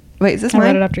 Yeah. Wait, is this I read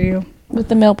mine? it after you. With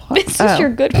the mailbox. Is this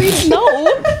your Goodreads? No.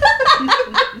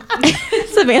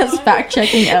 Savannah's fact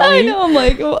checking I Ellie. know. I'm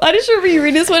like, well, I just remember you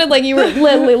read this one and like you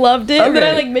really loved it, and then I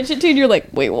Okay. like mentioned it to you, and you're like,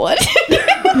 wait, what?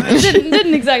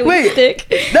 didn't exactly Wait. stick.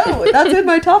 No, that's in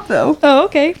my top though. Oh,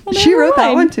 okay. Well, She never wrote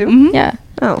that mind. one too. Mhm. Yeah.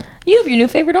 Oh, You have your new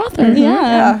favorite author.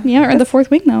 Yeah. Yeah. Or The Fourth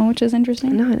Wing though, which is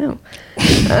interesting. no, I know.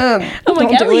 I'm like,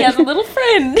 Don't do Ellie it. has a little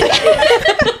friend.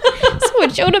 So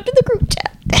it showed up in the group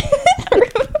chat.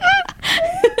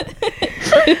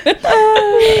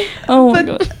 Oh my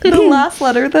But god. the last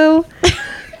letter though,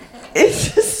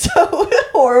 it's just so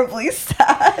horribly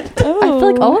sad. I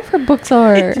feel like all of her books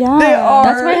are. Yeah. They are.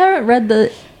 That's why I haven't read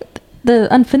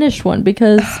the unfinished one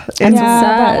because it's Yeah,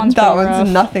 sad. that one's That pretty one's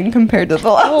rough. nothing compared to the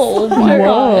last. Oh one. my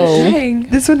Whoa. gosh. Dang.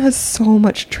 This one has so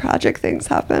much tragic things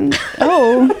happen.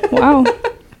 Oh wow.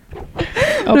 But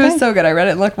it was so good. I read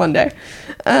it in like one day.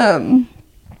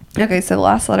 Okay, so the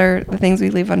last letter, The Things We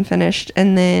Leave Unfinished,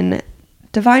 and then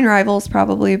Divine Rivals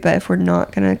probably, but if we're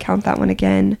not going to count that one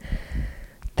again,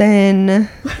 then...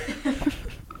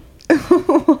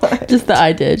 Just that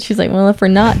I did. She's like, well, if we're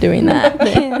not doing that,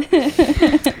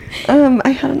 then I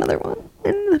had another one,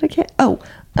 and then I can't... Oh,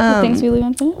 The Things We Leave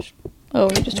Unfinished. Oh,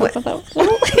 we just talked about that one.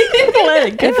 let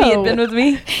it go. If he had been with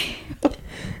me.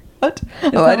 what?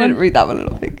 Oh, I didn't read that one, I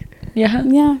don't think. Yeah.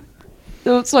 Yeah.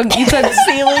 The song you said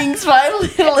Ceilings by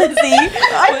Little Lizzy.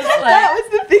 That was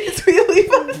The Things We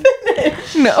Leave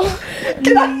Unfinished. No.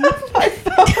 Can I have my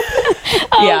phone?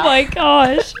 Oh Yeah. my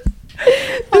gosh.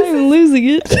 I'm losing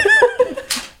it.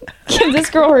 Give this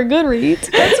girl her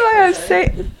Goodreads. That's why I was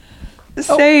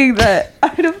saying that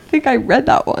I don't think I read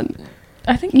that one.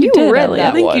 I think you You did, read Ellie. I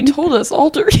that think one. you told us all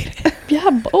to read it.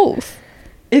 Yeah, both.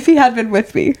 If he had been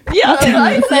with me. Yeah, that's what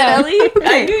I said, Yeah. Ellie. I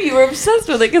Okay. knew you were obsessed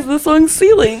with it because the song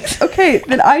Ceilings. Okay,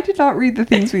 then I did not read The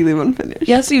Things We Leave Unfinished.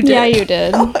 Yes, you did. Yeah, you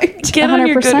did. Oh, I did. Get on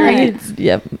your 100%. Goodreads.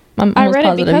 Yep. I'm I almost read it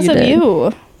positive because you of did.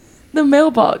 you. The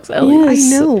mailbox, Ellie. Yeah. I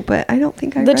Yes. know, but I don't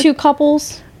think I The read. two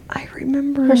couples, I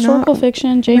remember historical not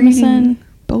fiction, reading Jameson.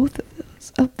 both of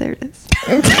those. Oh, there it is.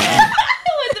 With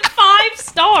 5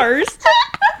 stars.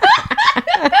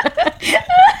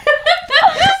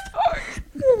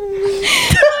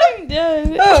 I'm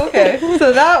dead. Oh, okay.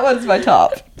 So that one's my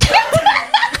top.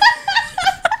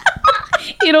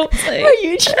 You don't say. Are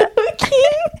you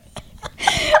joking?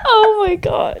 Oh my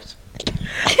gosh.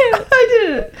 I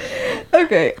didn't.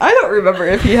 Okay, I don't remember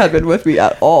if he had been with me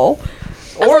at all,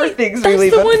 or Things We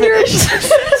Leave the one you're Unfinished.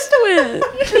 obsessed with.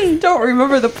 Just don't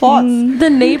remember the plots. The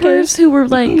neighbors who were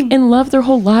like in love their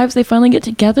whole lives, they finally get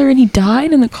together and he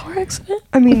died in the car accident.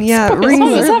 I mean, yeah, Spoiler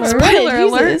rings. alert. Spoiler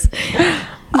alert. Jesus.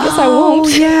 Guess I Oh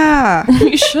won't. yeah.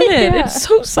 You shouldn't. It's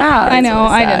so sad. I know.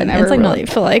 I sad. didn't ever It's like really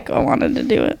feel like I wanted to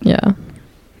do it. Yeah.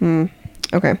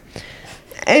 Okay.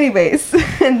 Anyways,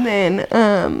 and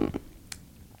then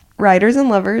Riders and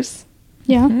Lovers,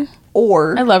 Yeah.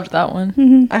 or I loved that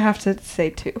one. I have to say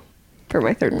 2 for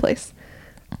my third place.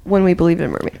 When We Believed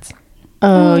in Mermaids.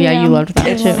 Oh, yeah, yeah. you loved that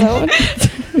It's too.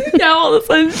 so- Now all of a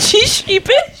sudden she's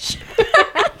sheepish.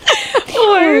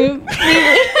 Or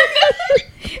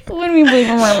When We Believe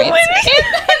in Mermaids. And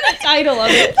the title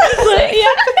of it.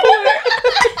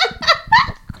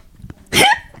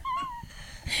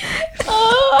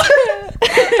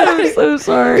 I'm so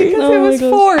sorry. Because Oh it my was gosh.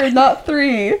 4, not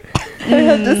 3. I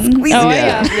had to squeeze Oh, it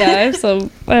yeah. in. Yeah,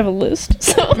 I have a list.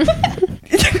 So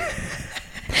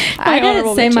I didn't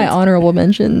honorable say my mentions. honorable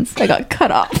mentions. I got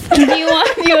cut off. do you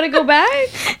want to go back?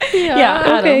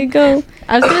 Yeah, Okay, go.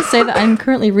 I was gonna say that I'm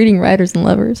currently reading Riders and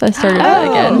Lovers. I started that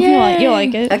again. You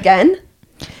like it. Again?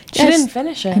 She didn't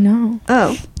finish it. I know.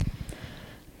 Oh.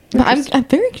 But I'm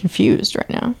very confused right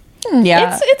now.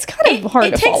 Yeah. It's kind of hard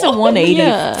it to takes follow. a 180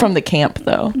 Yeah. from the camp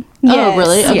though. Oh,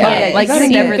 really? Okay. Yeah, Like you you're gotta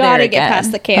never You there gotta again. get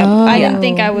past the camp. Oh. I didn't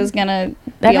think I was gonna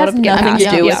That be able has to get nothing past to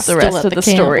do it. with Yeah. the rest Still of at the the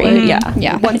camp, story. right? Yeah.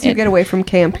 Yeah. Once you get away from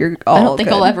camp, you're all I don't think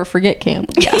good. I'll ever forget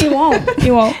camp. You won't.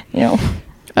 You won't. You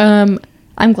know,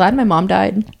 I'm glad my mom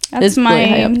died. That's It's my really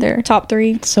high up there. top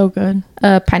 3. so good.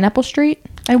 Pineapple Street.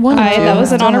 I wanted to. That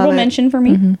was an Still have honorable it. mention for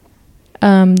me.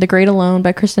 The Great Alone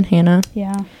by Kristen Hanna.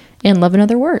 Yeah. And Love in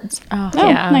Other Words. Oh, Oh,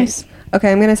 yeah. nice.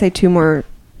 Okay, I'm going to say 2 more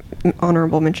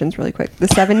honorable mentions really quick. The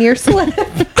 7-Year Slip.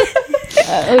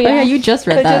 Oh, Oh yeah, you just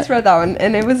read I that. just read that one,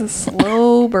 and it was a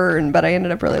slow burn, but I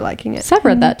ended up really liking it. Seb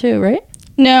read that too, right?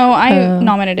 No, I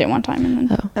nominated it one time and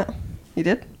then. Oh, you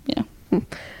did? Yeah.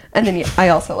 And then I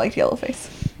also liked Yellowface.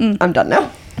 I'm done now.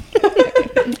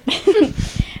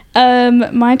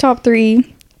 My top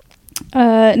 3.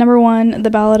 Number 1, The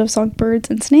Ballad of Songbirds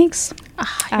and Snakes.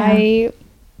 I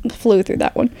flew through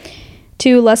that one.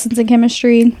 2, Lessons in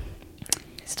Chemistry.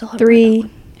 Still 3,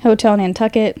 Hotel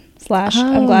Nantucket /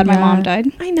 I'm Glad My Mom Died.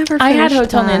 I never. I had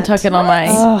finished Hotel that. Nantucket on my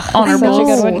Such a honorable.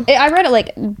 good one. I read it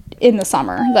like in the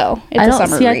summer though. It's I a don't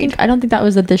summer see. read. I don't think that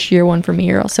was a this year one for me,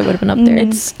 or else it would have been up there.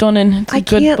 It's stunning. It's a I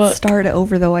good can't book. start it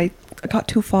over though. I got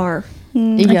too far.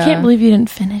 I can't believe you didn't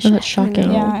finish That's it.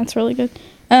 shocking. Yeah, it's really good.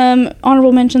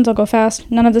 Honorable mentions. I'll go fast.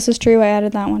 None of This Is True. I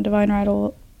added that one. Divine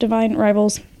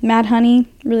Rivals. Mad Honey.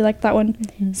 Really liked that one.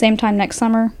 Same Time Next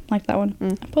Summer. Liked that one.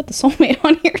 I put The Soulmate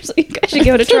on here, so you guys should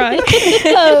give it a try.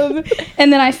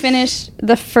 And then I finished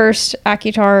the first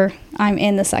Akitar. I'm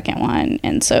in the second one,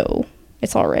 and so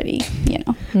it's already,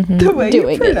 The way Doing you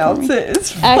it for pronounce me. it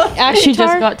is Akitar. She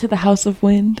just got to the House of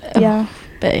Wind. Yeah,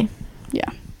 Bay. yeah.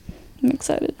 I'm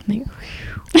excited.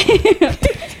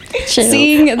 Chill.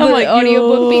 Seeing the like,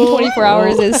 audiobook being yo. 24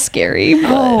 hours is scary.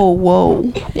 But Oh,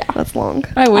 whoa. Yeah. That's long.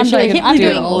 I wish I doing- could I'm do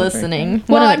doing it all over. listening.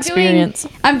 Well, What an I'm experience.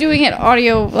 I'm doing it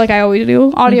audio like I always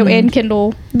do, audio and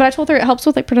Kindle. But I told her it helps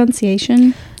with like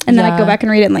pronunciation, and then I go Yeah. back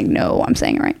and read it and like, no, I'm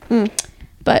saying it right.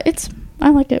 But I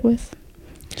like it with.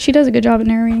 She does a good job at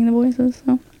narrating the voices.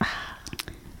 So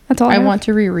that's all. I have. want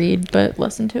to reread, but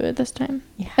listen to it this time.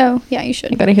 Oh yeah, you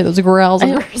should. I gotta hear those growls.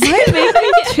 Why make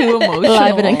me too emotional?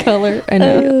 Live and in color. I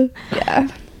know. Yeah,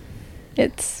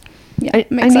 it's. Yeah, I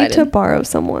I'm need excited. to borrow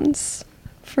someone's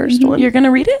first one. You're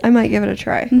gonna read it? I might give it a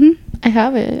try. I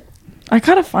have it. I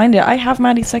gotta find it. I have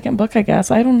Maddie's second book, I guess.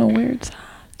 I don't know where it's at.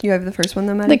 You have the first one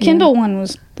though, Maddie? The Kindle one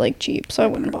was like cheap, so I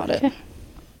wouldn't have bought it.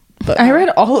 But I read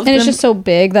all of and them. it's just so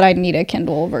big that I need a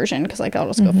Kindle version because like I'll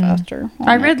just go faster. on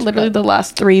I read it, literally but- the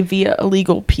last 3 via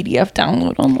illegal PDF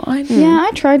download online. Yeah,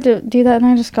 I tried to do that and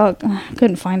I just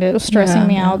couldn't find it. It was stressing Yeah,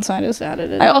 me yeah. out, so I just added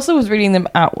it. I also was reading them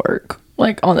at work,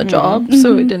 like on the job,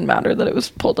 so it didn't matter that it was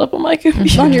pulled up on my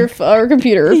computer. on your or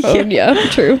computer or phone. Yeah,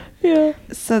 true. Yeah.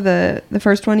 So the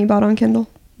first one you bought on Kindle?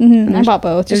 I bought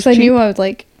both. Just there's I knew I would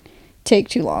like take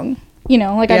too long. I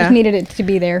Yeah. just needed it to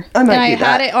be there. I might and I do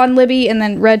had that. it on Libby and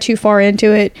then read too far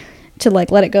into it to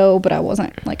like let it go, but I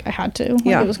wasn't like I had to. Like,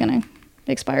 Yeah. it was gonna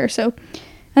expire. So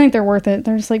I think they're worth it.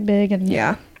 They're just like big and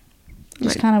Yeah.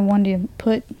 just kind of one to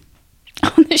put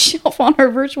on the shelf on our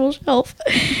virtual shelf.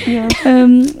 Yeah.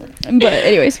 But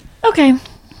anyways, Okay.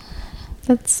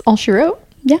 That's all she wrote.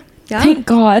 yeah. Yeah. Thank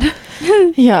God.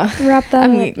 Yeah. Wrap that I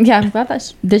mean, yeah, I'm glad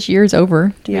that this year's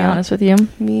over, to be Yeah. honest with you.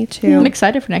 Me too. I'm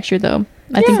excited for next year, though.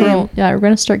 I think Same. we're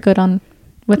going to start good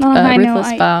with On a high note,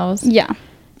 Ruthless Vows. Yeah.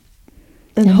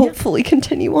 And hopefully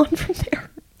continue on from there.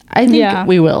 I think Yeah.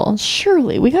 we will.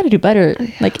 Surely. We got to do better.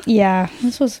 Like, Yeah,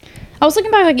 I was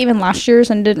looking back like even last year's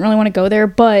and didn't really want to go there,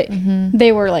 but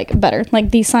they were like better.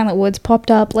 Like these Silent Woods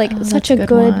popped up, like Oh, such that's a a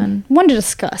good good one. to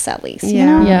discuss at least. You Yeah.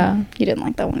 know? Yeah. You didn't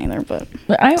like that one either, but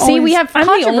I see, we have I'm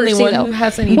the only controversy, one though. who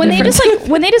has any when they different- just like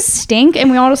when they just stink and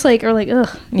we all just like are like ugh.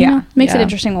 you Yeah. know? Makes it Yeah.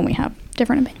 interesting when we have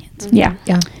different opinions. Yeah.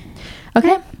 Yeah.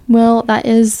 Okay. Well, that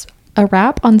is a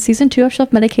wrap on season 2 of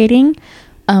Shelf Medicating.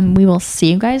 We will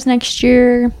see you guys next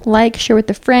year. Like, share with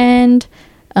a friend.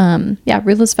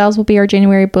 Ruthless Vows will be our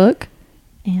January book.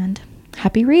 And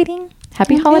happy reading.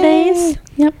 Happy holidays.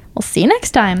 Yep. We'll see you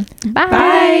next time. Bye.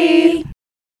 Bye.